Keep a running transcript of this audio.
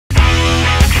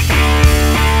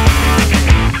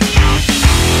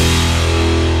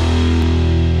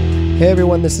Hey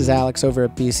everyone, this is Alex over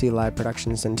at BC Live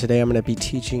Productions, and today I'm going to be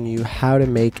teaching you how to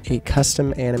make a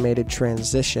custom animated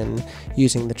transition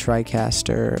using the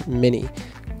TriCaster Mini.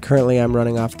 Currently I'm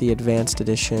running off the Advanced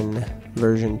Edition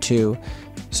version 2.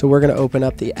 So we're going to open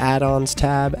up the Add-ons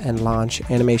tab and launch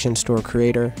Animation Store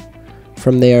Creator.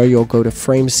 From there you'll go to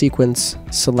Frame Sequence,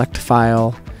 select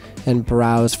File, and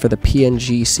browse for the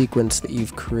PNG sequence that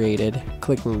you've created,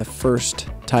 clicking the first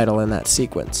title in that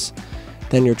sequence.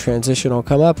 Then your transition will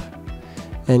come up,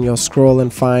 and you'll scroll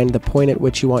and find the point at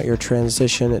which you want your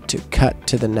transition to cut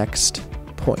to the next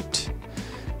point.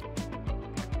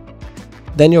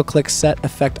 Then you'll click Set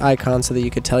Effect Icon so that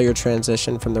you can tell your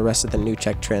transition from the rest of the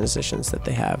Newtek transitions that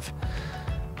they have.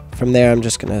 From there I'm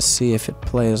just going to see if it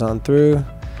plays on through.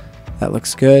 That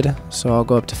looks good, so I'll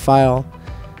go up to File,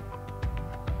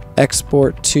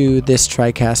 Export to this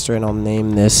TriCaster, and I'll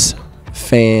name this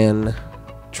Fan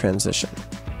Transition.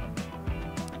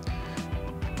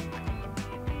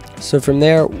 So from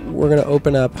there, we're going to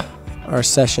open up our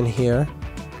session here,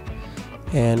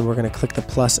 and we're going to click the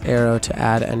plus arrow to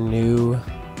add a new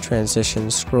transition.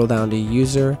 Scroll down to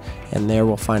User, and there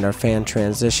we'll find our fan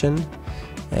transition,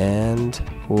 and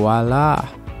voila!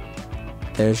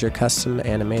 There's your custom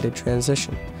animated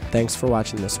transition. Thanks for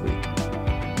watching this week.